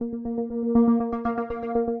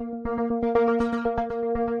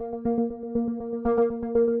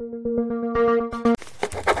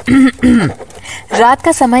रात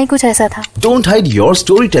का समय कुछ ऐसा था। Don't hide your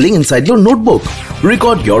storytelling inside your notebook.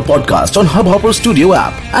 Record your podcast on Hubhopper Studio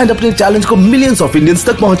app and अपने चैलेंज को millions of Indians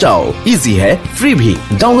तक पहुंचाओ। Easy है, free भी।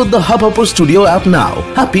 Download the Hubhopper Studio app now.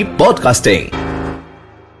 Happy podcasting!